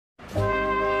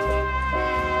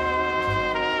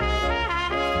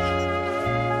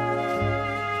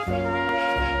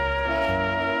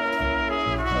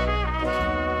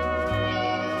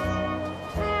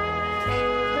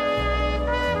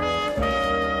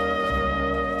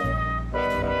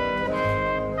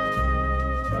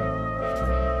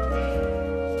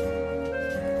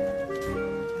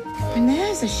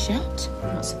is a shot.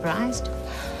 I'm not surprised.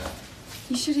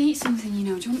 You should eat something, you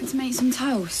know. Do you want me to make some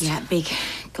toast? Yeah, big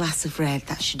glass of red.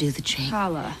 That should do the trick.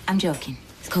 Carla. I'm joking.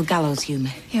 It's called gallows humour.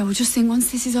 Yeah, well, just think,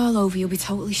 once this is all over, you'll be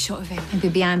totally shut of him. He'll be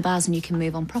behind bars and you can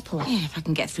move on properly. Yeah, if I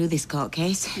can get through this court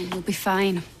case. Yeah, you'll be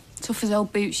fine. Tough as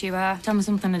old boots you are. Tell me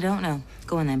something I don't know.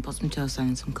 Go on then, put some toast on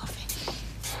and some coffee.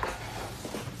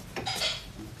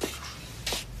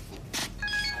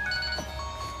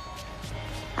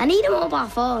 I need a mobile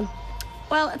phone.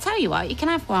 Well, I tell you what, you can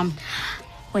have one.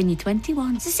 When you're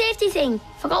 21. It's a safety thing.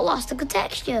 If I got lost, I could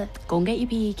text you. Go and get your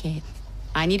PE kit.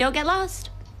 And you don't get lost.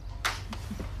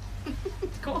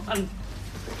 Go on.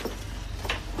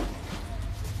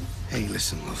 Hey,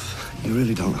 listen, love. You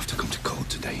really don't have to come to court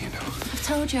today, you know. I've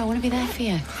told you, I want to be there for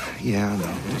you. Yeah, I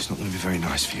know, but it's not going to be very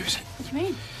nice for you, is it? What do you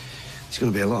mean? There's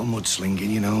going to be a lot of mudslinging,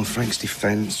 you know, Frank's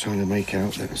defence, trying to make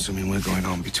out that there's something we're going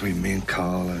on between me and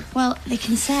Carla. Well, they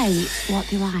can say what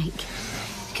they like,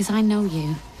 because I know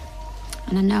you,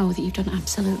 and I know that you've done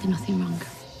absolutely nothing wrong.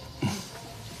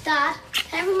 Dad,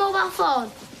 can I have a mobile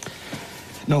phone?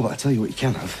 No, but I tell you what you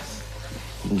can have.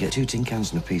 You can get 2 tin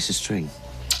cans and a piece of string.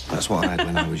 That's what I had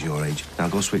when I was your age. Now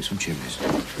go sweep some chimneys.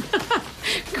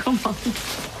 Come on.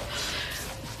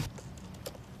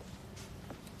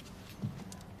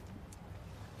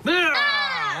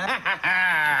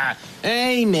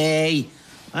 Amy,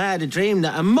 I had a dream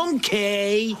that a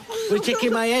monkey was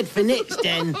kicking my head for nits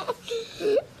then.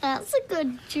 That's a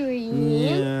good dream.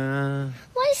 Yeah.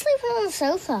 Why are you sleeping on the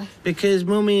sofa? Because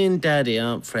Mummy and Daddy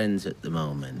aren't friends at the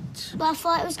moment. But I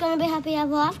thought it was going to be happy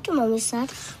ever after, Mummy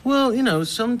said. Well, you know,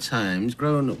 sometimes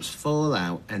grown-ups fall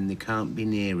out and they can't be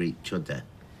near each other.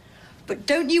 But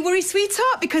don't you worry,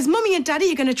 sweetheart, because Mummy and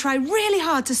Daddy are going to try really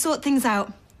hard to sort things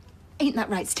out. Ain't that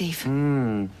right, Steve?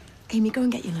 Amy, go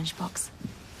and get your lunchbox.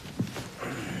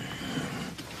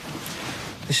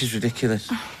 This is ridiculous.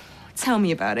 Tell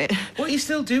me about it. What are you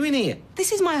still doing here?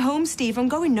 This is my home, Steve. I'm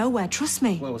going nowhere, trust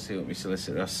me. Well, we'll see what my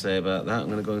solicitor has to say about that. I'm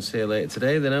going to go and see her later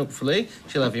today. Then, hopefully,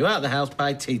 she'll have you out of the house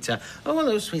by tea time. Oh,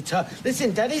 hello, sweetheart.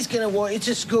 Listen, Daddy's going to walk you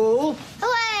to school.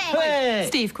 Hooray! Hey!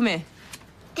 Steve, come here.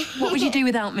 What would you do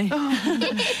without me?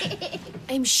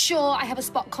 I'm sure I have a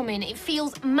spot coming. It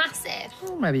feels massive.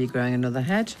 Oh, maybe you're growing another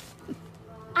head.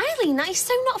 Eileen, that is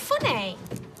so not funny.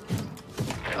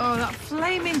 Oh, that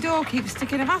flaming door keeps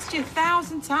sticking. I've asked you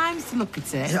 1,000 times to look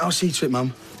at it. Yeah, I'll see to it,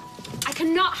 Mum. I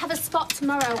cannot have a spot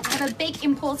tomorrow. I have a big,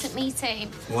 important meeting.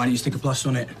 Why don't you stick a plaster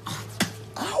on it?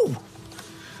 Oh!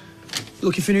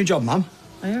 Looking for a new job, Mum?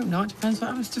 I hope not. Depends what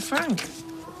happens to Frank.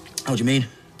 How do you mean?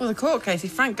 Well, the court case,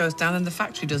 if Frank goes down, then the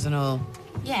factory does and all.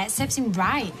 Yeah, it serves him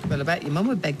right. Well, I bet your mum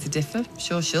would beg to differ.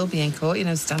 Sure, she'll be in court, you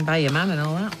know, stand by your man and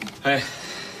all that. Hey,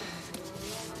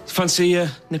 fancy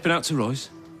nipping out to Roy's?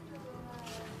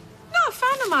 Not a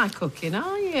fan of my cooking,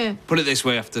 are you? Put it this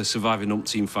way, after surviving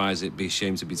umpteen fires, it'd be a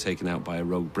shame to be taken out by a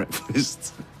rogue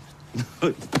breakfast.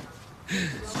 Come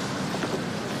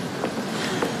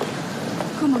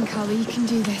on, Carla, you can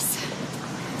do this.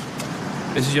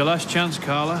 This is your last chance,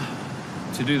 Carla,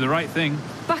 to do the right thing.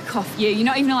 Back off, you. You're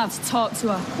not even allowed to talk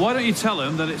to her. Why don't you tell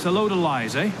him that it's a load of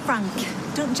lies, eh? Frank,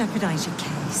 don't jeopardise your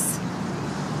case.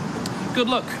 Good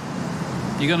luck.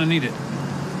 You're gonna need it.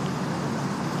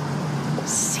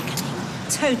 Sickening.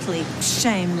 Totally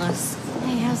shameless.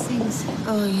 Hey, how's things?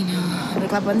 Oh, you know, I'll be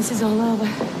glad when this is all over.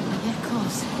 Yeah, of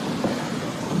course.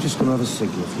 I'm just going to have a cig,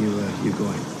 love. You go in.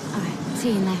 All right, see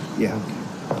you in there. Yeah, okay.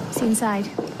 See you inside.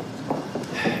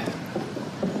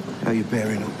 How you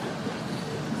bearing up?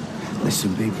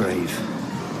 Listen, be brave.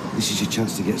 This is your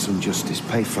chance to get some justice.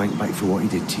 Pay Frank back for what he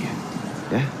did to you.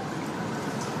 Yeah?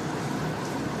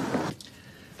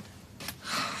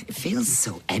 It feels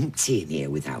so empty in here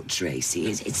without Tracy.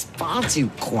 It's far too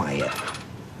quiet.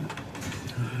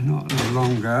 Not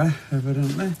longer,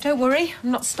 evidently. Don't worry,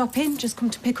 I'm not stopping. Just come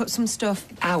to pick up some stuff.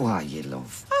 How are you,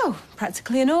 love? Oh,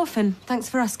 practically an orphan. Thanks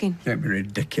for asking. Don't be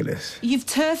ridiculous. You've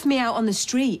turfed me out on the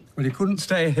street. Well, you couldn't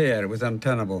stay here. It was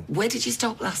untenable. Where did you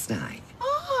stop last night?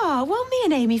 Oh, well, me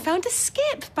and Amy found a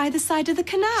skip by the side of the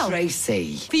canal.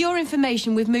 Tracy. For your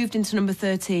information, we've moved into number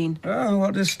 13. Oh,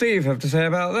 what does Steve have to say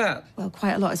about that? Well,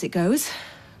 quite a lot as it goes.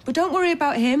 But don't worry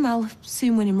about him. I'll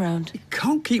soon win him round. You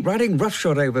can't keep riding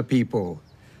roughshod over people.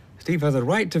 Steve has a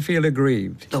right to feel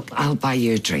aggrieved. Look, I'll buy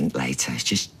you a drink later.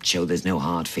 Just show there's no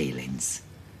hard feelings.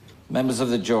 Members of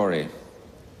the jury,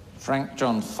 Frank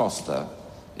John Foster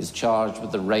is charged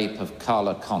with the rape of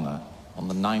Carla Connor on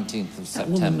the 19th of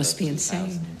September. That woman must be insane.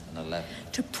 2011.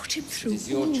 To put him through It is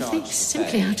your all charge this to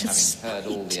simply say, out of having spite. heard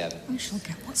all the evidence, We shall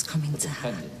get what's coming to her.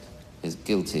 defendant is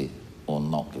guilty or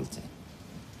not guilty.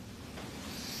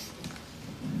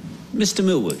 Mr.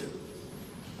 Millward.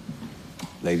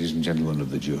 Ladies and gentlemen of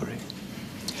the jury,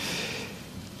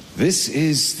 This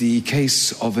is the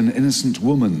case of an innocent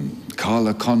woman,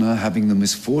 Carla Connor, having the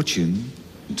misfortune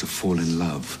to fall in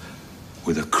love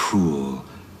with a cruel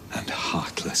and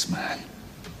heartless man.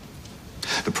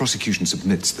 The prosecution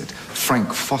submits that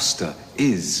Frank Foster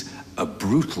is a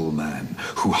brutal man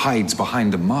who hides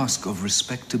behind a mask of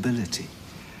respectability.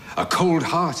 A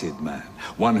cold-hearted man,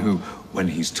 one who, when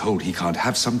he's told he can't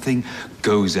have something,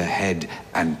 goes ahead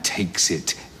and takes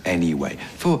it anyway.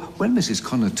 For when Mrs.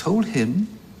 Connor told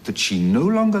him that she no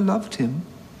longer loved him,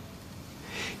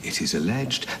 it is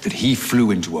alleged that he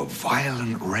flew into a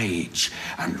violent rage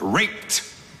and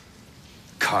raped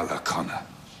Carla Connor.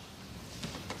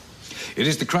 It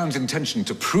is the Crown's intention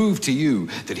to prove to you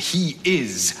that he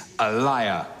is a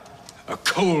liar, a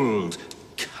cold,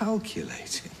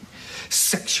 calculating,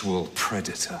 sexual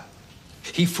predator.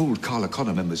 He fooled Carla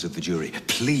Connor, members of the jury.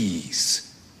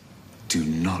 Please, do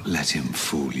not let him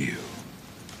fool you.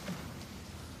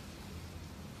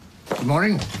 Good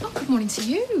morning. Oh, good morning to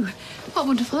you. What a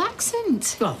wonderful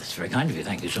accent. Well, that's very kind of you.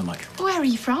 Thank you so much. Where are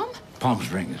you from? Palm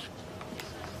Springs.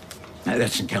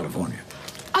 That's in California.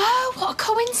 Oh, what a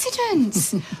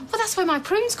coincidence. Well, that's where my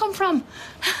prunes come from.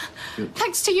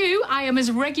 Thanks to you, I am as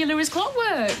regular as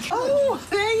clockwork. Oh,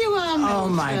 there you are, Milton. Oh,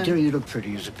 my dear, you look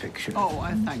pretty as a picture. Oh,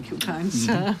 I thank you, kind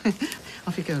sir.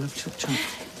 Off you go, love, chop, chop.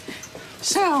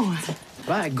 So...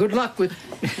 Right, good luck with...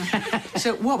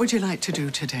 So, what would you like to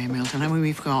do today, Milton? I mean,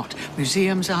 we've got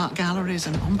museums, art galleries,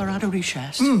 and embarado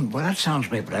richesse. Well, that sounds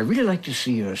great, but I'd really like to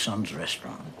see your son's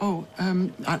restaurant. Oh,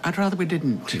 I'd rather we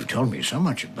didn't. You've told me so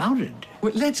much about it.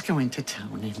 Well, let's go into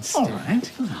town instead. All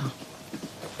right.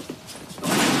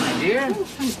 My dear. Oh,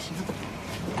 thank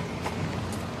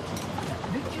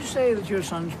you. Did you say that your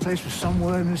son's place was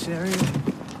somewhere in this area?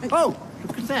 Oh,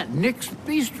 look at that. Nick's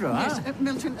Bistro, huh? Yes,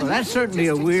 Milton. Well, that's certainly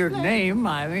a weird name.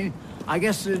 I mean, I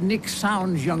guess Nick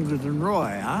sounds younger than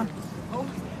Roy, huh? Oh,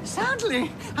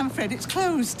 sadly, I'm afraid it's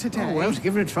closed today. Oh, well, let's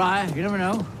give it a try. You never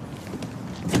know.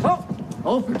 Oh,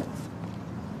 open.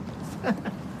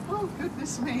 Oh,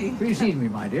 goodness me. Precede me,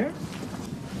 my dear.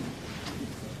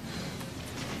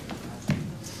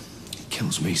 It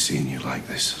kills me seeing you like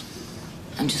this.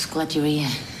 I'm just glad you're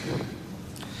here.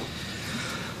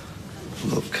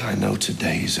 Look, I know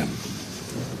today's,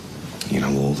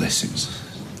 all this is...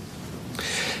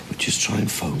 But just try and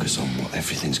focus on what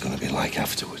everything's going to be like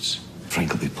afterwards.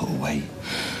 Frank will be put away,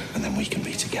 and then we can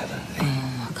be together. Eh?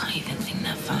 Oh, I can't even think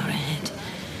that far ahead.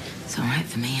 It's all right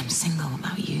for me. I'm single. What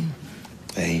about you?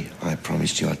 Hey, I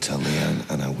promised you I'd tell Leanne,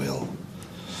 and I will.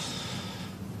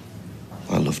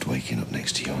 I loved waking up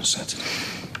next to you on Saturday.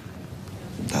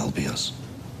 That'll be us.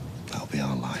 That'll be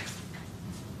our life.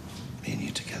 Me and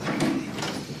you together.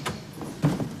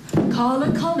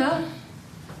 Carla Connor.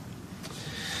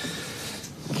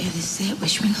 Yeah, this is it.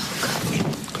 Wish me luck.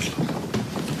 Good luck.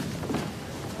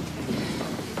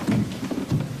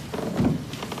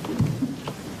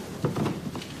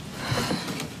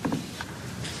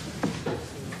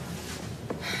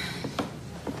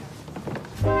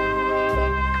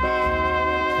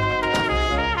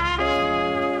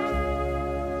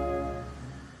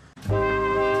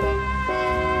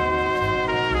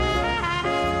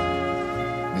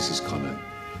 Mrs. Connor,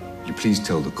 you please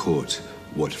tell the court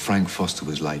what Frank Foster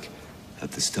was like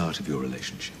at the start of your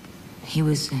relationship. He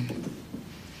was,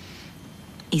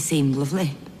 he seemed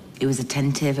lovely. He was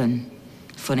attentive and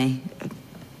funny. A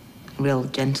real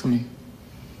gentleman.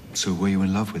 So were you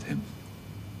in love with him?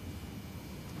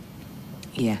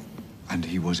 Yeah. And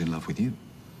he was in love with you?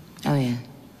 Oh, yeah.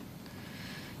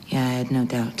 Yeah, I had no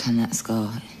doubt on that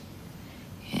score.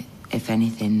 If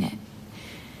anything,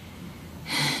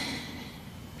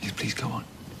 Yes, please go on.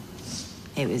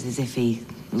 it was as if he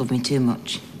loved me too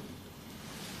much.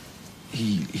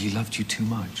 He loved you too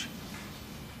much?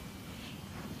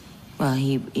 Well,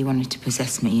 he wanted to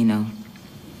possess me, you know.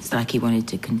 It's like he wanted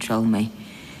to control me.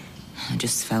 I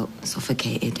just felt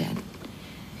suffocated.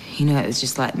 It was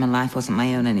just like my life wasn't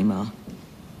my own anymore.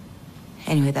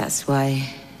 Anyway, that's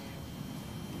why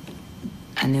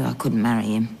I knew I couldn't marry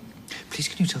him. Please,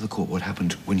 can you tell the court what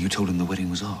happened when you told him the wedding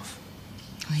was off?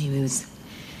 Well, he was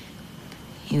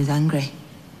angry.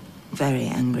 Very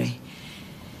angry.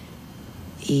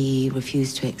 He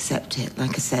refused to accept it.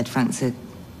 Like I said, Frank's a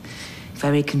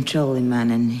very controlling man,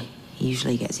 and he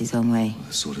usually gets his own way.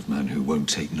 The sort of man who won't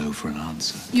take no for an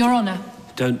answer. Your Honour.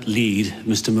 Don't lead,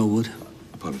 Mr. Millwood.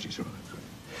 Apologies, Your Honour.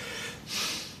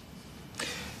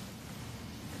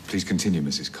 Please continue,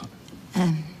 Mrs.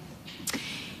 Connor.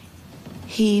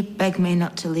 He begged me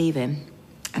not to leave him,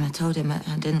 and I told him I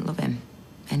didn't love him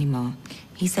anymore.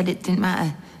 He said it didn't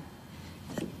matter.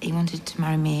 That he wanted to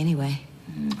marry me anyway.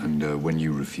 And when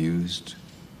you refused?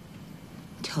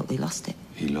 totally lost it.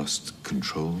 He lost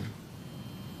control?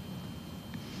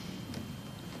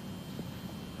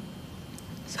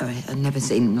 Sorry, I'd never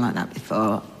seen him like that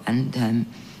before, and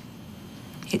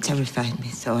it terrified me,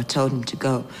 so I told him to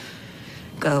go.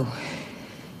 Go.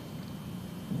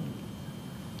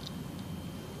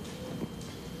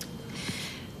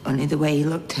 Only the way he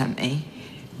looked at me,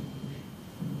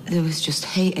 there was just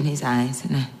hate in his eyes,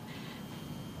 and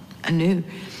I knew.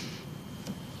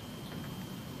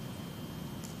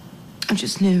 I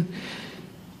just knew.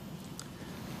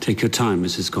 Take your time,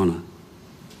 Mrs. Connor.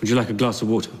 Would you like a glass of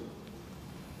water?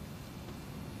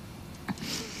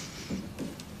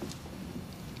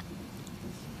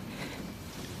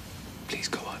 Please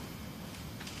go on.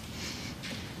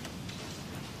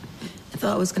 I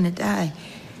thought I was going to die.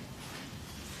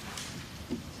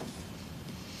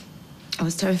 I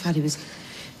was terrified he was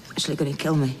actually going to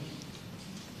kill me.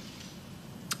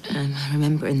 I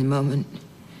remember in the moment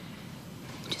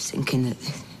just thinking that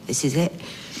this is it.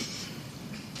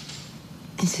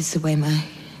 This is the way my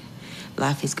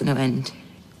life is going to end.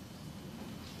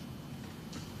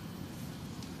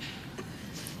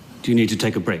 Do you need to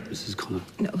take a break, Mrs. Connor?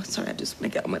 No, sorry, I just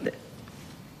want to get on with it.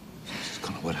 Mrs.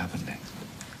 Connor, what happened next?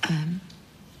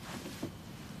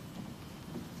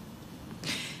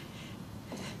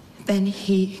 Then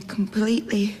he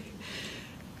completely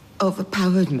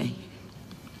overpowered me.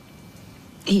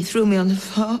 He threw me on the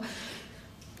floor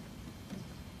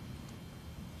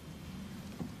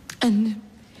and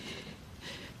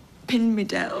pinned me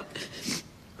down.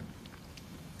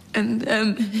 And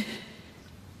I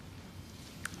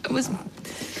was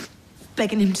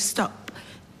begging him to stop.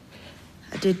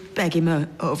 I did beg him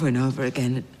over and over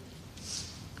again.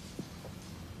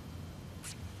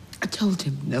 I told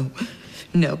him no.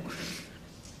 I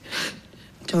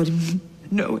told him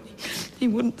no. He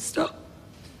wouldn't stop.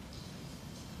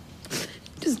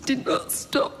 He just did not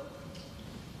stop.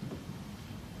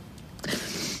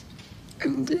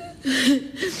 And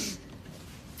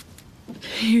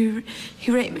he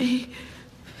raped me.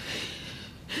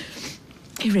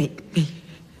 He raped me.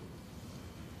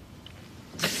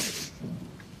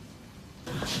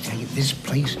 I tell you, this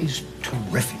place is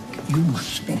terrific. You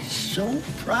must be so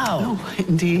proud. Oh,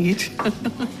 indeed.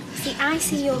 See, I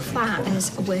see your flat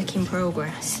as a work in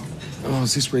progress. Oh,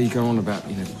 is this where you go on about,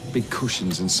 big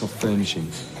cushions and soft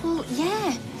furnishings? Well,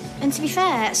 yeah. And to be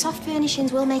fair, soft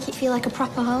furnishings will make it feel like a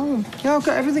proper home. Yeah, I've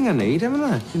got everything I need, haven't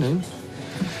I?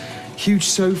 Huge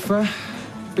sofa,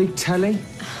 big telly,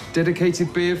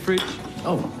 dedicated beer fridge.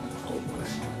 Oh.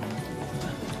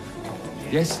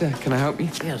 Yes, sir. Can I help you?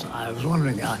 Yes, I was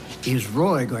wondering, is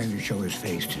Roy going to show his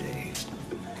face today?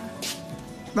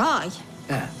 Roy?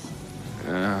 Yeah.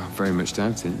 Very much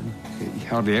doubt it. He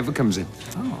hardly ever comes in.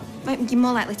 Oh. You're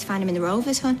more likely to find him in the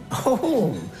Rovers, hon.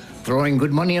 Oh, throwing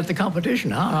good money at the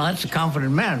competition, huh? That's a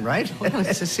confident man, right? Well,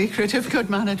 it's a secret of good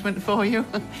management for you.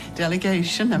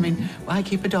 Delegation. I mean, why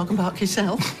keep a dog and bark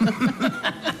yourself?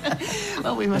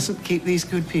 Well, we mustn't keep these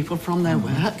good people from their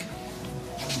work.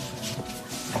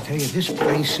 I tell you, this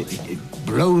place, it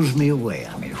blows me away.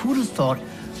 I mean, who'd have thought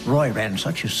Roy ran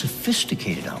such a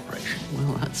sophisticated operation?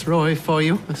 Well, that's Roy for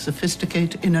you. A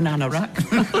sophisticated in an anorak.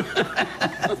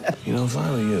 If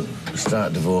I were you,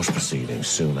 start divorce proceedings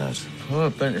soon as. Oh,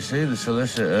 I've been to see the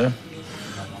solicitor.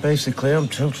 Basically, I'm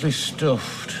totally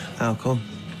stuffed. How come?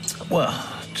 Well,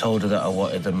 I told her that I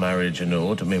wanted the marriage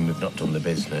annulled. I mean, we've not done the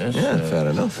business. Yeah, fair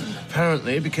enough.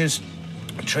 Apparently, because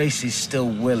Tracy's still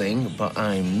willing, but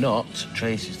I'm not,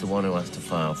 Tracy's the one who has to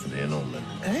file for the annulment.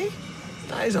 Hey?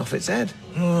 That is off its head.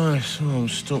 All right, so I'm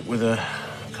stuck with her.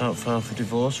 Can't file for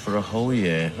divorce for a whole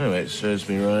year. Anyway, it serves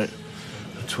me right.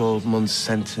 A 12-month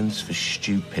sentence for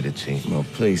stupidity. Well,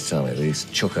 please tell me, at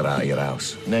least chuck her out of your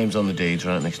house. Name's on the deed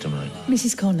right next to mine.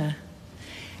 Mrs. Connor,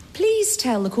 please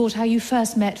tell the court how you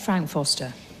first met Frank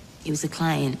Foster. He was a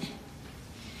client.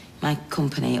 My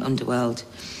company, Underworld.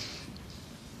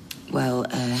 Well,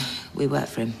 we worked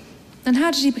for him. And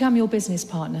how did he become your business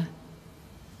partner?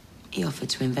 He offered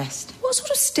to invest. What sort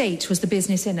of state was the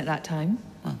business in at that time?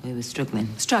 Well, we were struggling.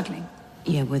 Struggling?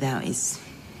 Yeah, without his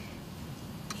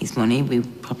money, we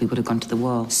probably would have gone to the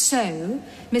wall. So,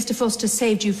 Mr. Foster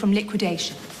saved you from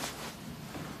liquidation?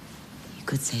 You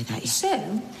could say that, yeah.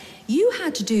 So, you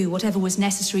had to do whatever was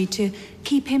necessary to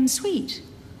keep him sweet?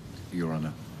 Your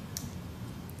Honour.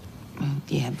 Well,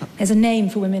 yeah, but... There's a name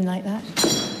for women like that.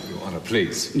 Your Honour,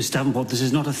 please. Miss Davenport, this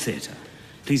is not a theatre.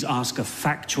 Please ask a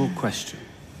factual question.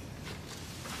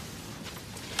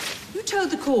 You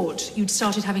told the court you'd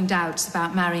started having doubts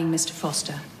about marrying Mr.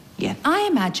 Foster. Yeah. I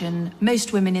imagine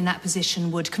most women in that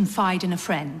position would confide in a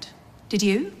friend. Did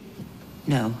you?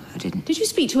 No, I didn't. Did you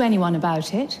speak to anyone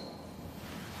about it?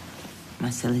 my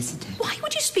solicitor. Why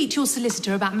would you speak to your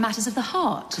solicitor about matters of the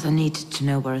heart? Because I needed to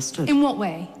know where I stood. In what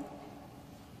way?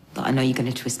 But I know you're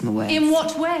going to twist my words. In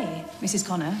what way, Mrs.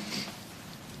 Connor?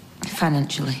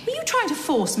 Financially. Were you trying to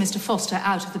force Mr. Foster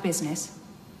out of the business?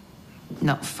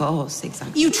 Not force,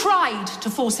 exactly. You tried to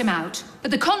force him out,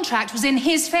 but the contract was in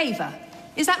his favour.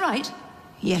 Is that right?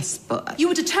 Yes, but... You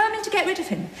were determined to get rid of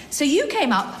him, so you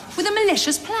came up with a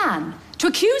malicious plan to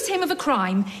accuse him of a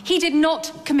crime he did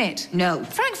not commit. No.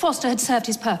 Frank Foster had served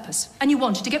his purpose, and you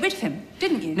wanted to get rid of him,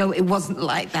 didn't you? No, it wasn't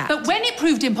like that. But when it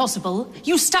proved impossible,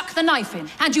 you stuck the knife in,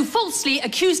 and you falsely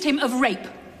accused him of rape.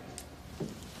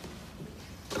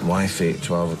 Wifey at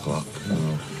 12 o'clock.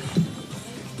 Oh.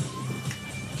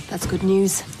 That's good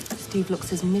news. Steve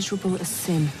looks as miserable as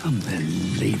sin.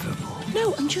 Unbelievable.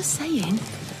 No, I'm just saying.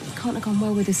 Can't have gone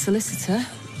well with his solicitor.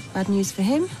 Bad news for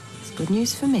him. It's good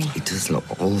news for me. He does look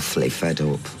awfully fed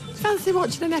up. Fancy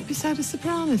watching an episode of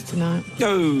Sopranos tonight?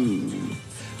 No.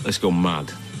 Let's go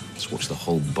mad. Let's watch the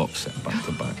whole box set back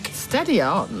to back. Steady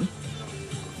on.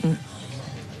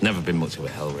 Never been much of a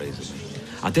Hellraiser.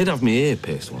 I did have my ear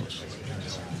pierced once.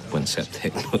 Went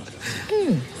septic, but...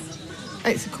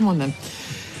 Hey, so come on then.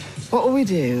 What would we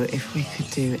do if we could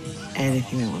do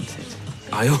anything we wanted?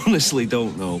 I honestly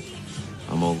don't know.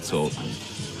 I'm all talking.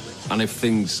 And if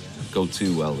things go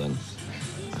too well, then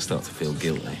I start to feel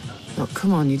guilty. Look,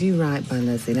 come on, you do right by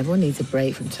Leslie, and everyone needs a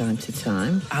break from time to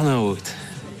time. I know.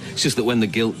 It's just that when the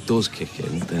guilt does kick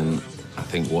in, then I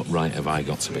think, what right have I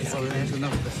got to be happy?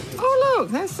 Oh,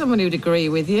 look, there's someone who'd agree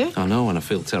with you. I know, and I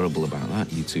feel terrible about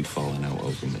that, you two falling out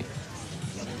over me.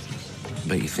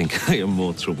 Bet you think I am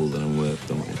more trouble than I'm worth,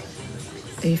 don't you?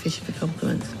 Are you fishing for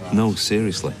compliments? No,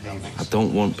 seriously. I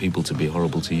don't want people to be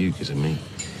horrible to you because of me.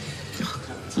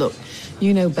 Look,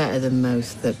 you know better than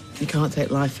most that you can't take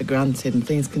life for granted and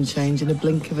things can change in a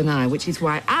blink of an eye, which is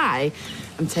why I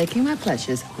am taking my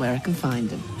pleasures where I can find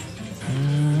them.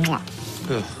 Mwah.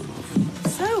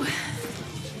 So,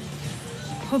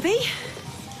 hubby,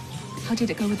 how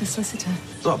did it go with the solicitor?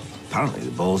 Well, apparently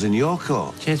the ball's in your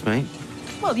court. Cheers, mate.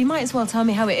 Well, you might as well tell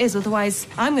me how it is, otherwise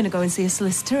I'm going to go and see a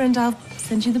solicitor and I'll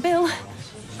send you the bill.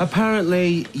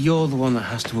 Apparently, you're the one that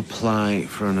has to apply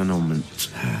for an annulment.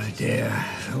 Oh, dear.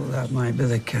 Oh, that might be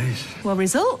the case. Well,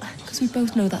 result? Because we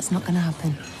both know that's not going to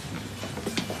happen.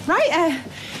 Right,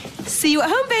 see you at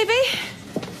home, baby.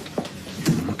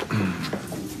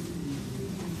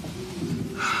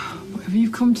 Whatever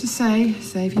you've come to say,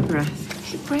 save your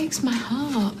breath. It breaks my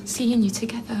heart seeing you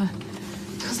together.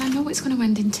 Because I know it's going to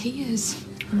end in tears.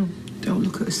 Oh, don't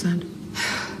look at us then.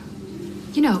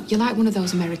 You know, you're like one of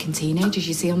those American teenagers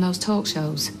you see on those talk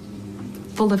shows.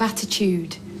 Full of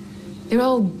attitude. They're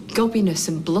all gobbiness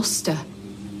and bluster.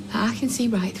 I can see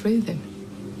right through them.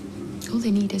 All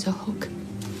they need is a hug.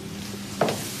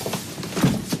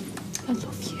 I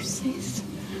love you, sis.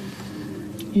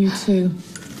 You too.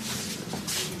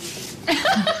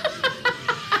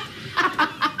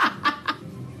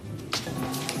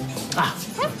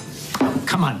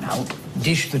 Come on now,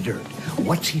 dish the dirt.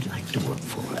 What's he like to work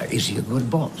for? Is he a good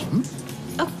boss,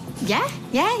 Oh, yeah.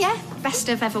 Best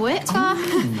I've ever worked for.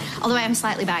 Although I am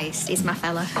slightly biased, he's my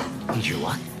fella. He's your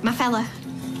what? My fella.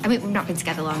 I mean, we've not been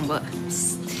together long, but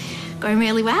it's going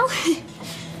really well.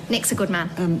 Nick's a good man.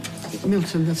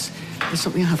 Milton, there's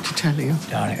something I have to tell you.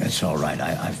 Darling, it's all right.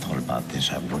 I've thought about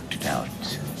this. I've worked it out.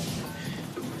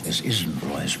 This isn't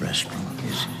Roy's restaurant,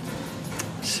 is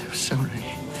it? So sorry.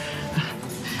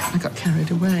 I got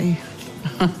carried away.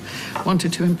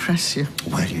 Wanted to impress you.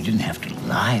 Well, you didn't have to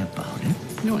lie about it.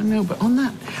 No, I know, but on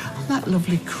that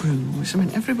lovely cruise, I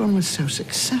mean, everyone was so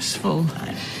successful.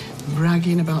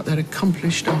 Bragging about their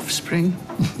accomplished offspring.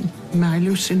 My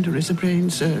Lucinda is a brain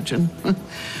surgeon. And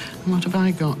what have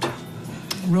I got?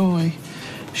 Roy,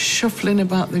 shuffling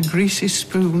about the greasy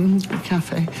spoon at the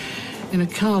cafe in a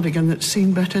cardigan that's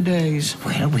seen better days.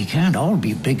 Well, we can't all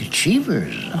be big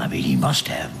achievers. I mean, he must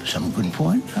have some good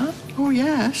points, huh? Oh,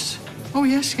 yes. Oh,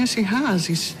 yes, he has.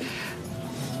 He's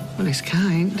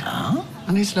kind. Huh?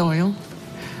 And he's loyal.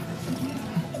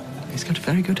 He's got a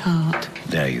very good heart.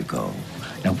 There you go.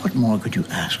 Now, what more could you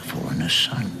ask for in a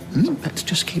son? Let's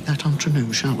just keep that entre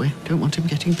nous, shall we? Don't want him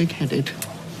getting big-headed.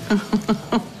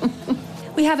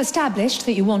 We have established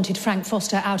that you wanted Frank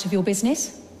Foster out of your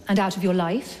business and out of your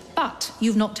life, but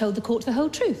you've not told the court the whole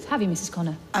truth, have you, Mrs.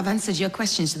 Connor? I've answered your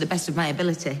questions to the best of my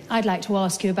ability. I'd like to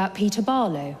ask you about Peter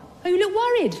Barlow. Oh, you look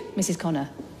worried, Mrs. Connor.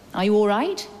 Are you all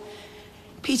right?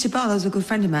 Peter Barlow's a good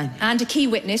friend of mine. And a key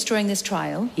witness during this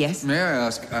trial. Yes. May I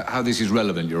ask how this is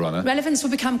relevant, Your Honour? Relevance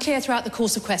will become clear throughout the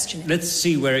course of questioning. Let's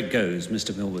see where it goes,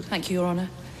 Mr. Millward. Thank you, Your Honour.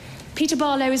 Peter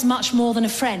Barlow is much more than a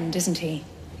friend, isn't he?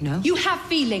 No. You have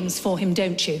feelings for him,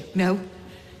 don't you? No.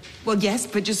 Well, yes,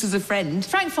 but just as a friend.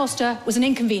 Frank Foster was an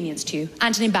inconvenience to you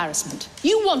and an embarrassment.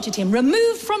 You wanted him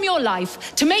removed from your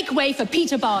life to make way for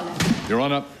Peter Barlow. Your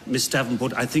Honour. Miss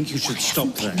Davenport, I think you should stop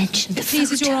there.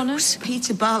 Please, Your Honour.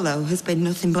 Peter Barlow has been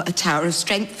nothing but a tower of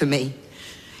strength for me.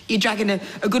 You're dragging a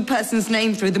good person's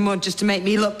name through the mud just to make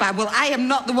me look bad. Well, I am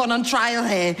not the one on trial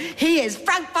here. He is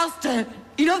Frank Foster.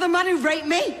 You know, the man who raped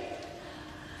me?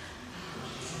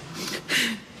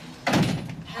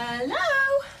 Hello?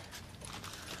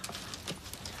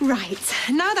 Right,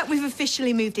 now that we've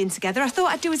officially moved in together, I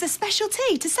thought I'd do us a special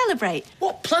tea to celebrate.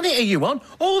 What planet are you on?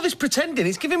 All this pretending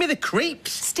is giving me the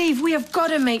creeps. Steve, we have got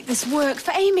to make this work for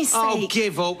Amy's sake. Oh,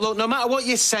 give up. Look, no matter what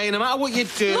you say, no matter what you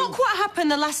do... Look what happened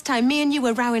the last time me and you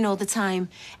were rowing all the time.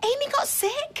 Amy got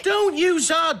sick. Don't use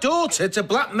our daughter to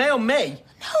blackmail me.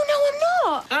 No, I'm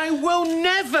not. I will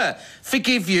never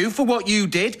forgive you for what you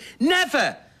did.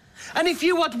 Never. And if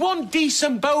you had one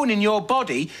decent bone in your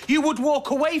body, you would walk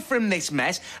away from this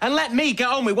mess and let me get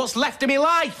on with what's left of my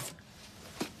life.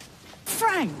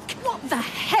 Frank, what the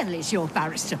hell is your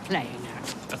barrister playing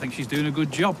at? I think she's doing a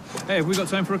good job. Hey, have we got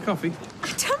time for a coffee?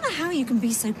 I don't know how you can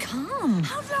be so calm.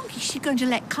 How long is she going to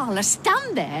let Carla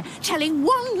stand there telling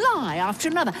one lie after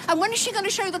another? And when is she going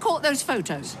to show the court those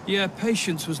photos? Yeah,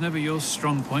 patience was never your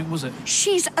strong point, was it?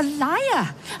 She's a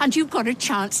liar. And you've got a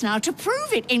chance now to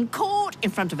prove it in court, in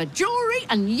front of a jury,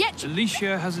 and yet...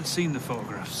 Alicia hasn't seen the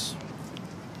photographs.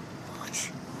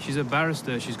 What? She's a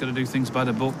barrister. She's got to do things by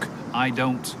the book. I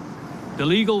don't. The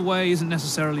legal way isn't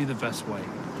necessarily the best way.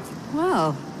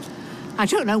 Well, I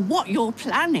don't know what your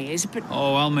plan is, but...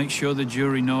 Oh, I'll make sure the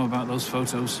jury know about those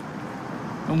photos.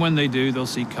 And when they do, they'll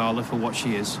see Carla for what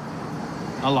she is.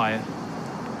 A liar.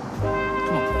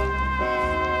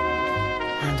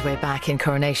 And we're back in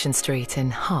Coronation Street in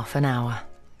half an hour.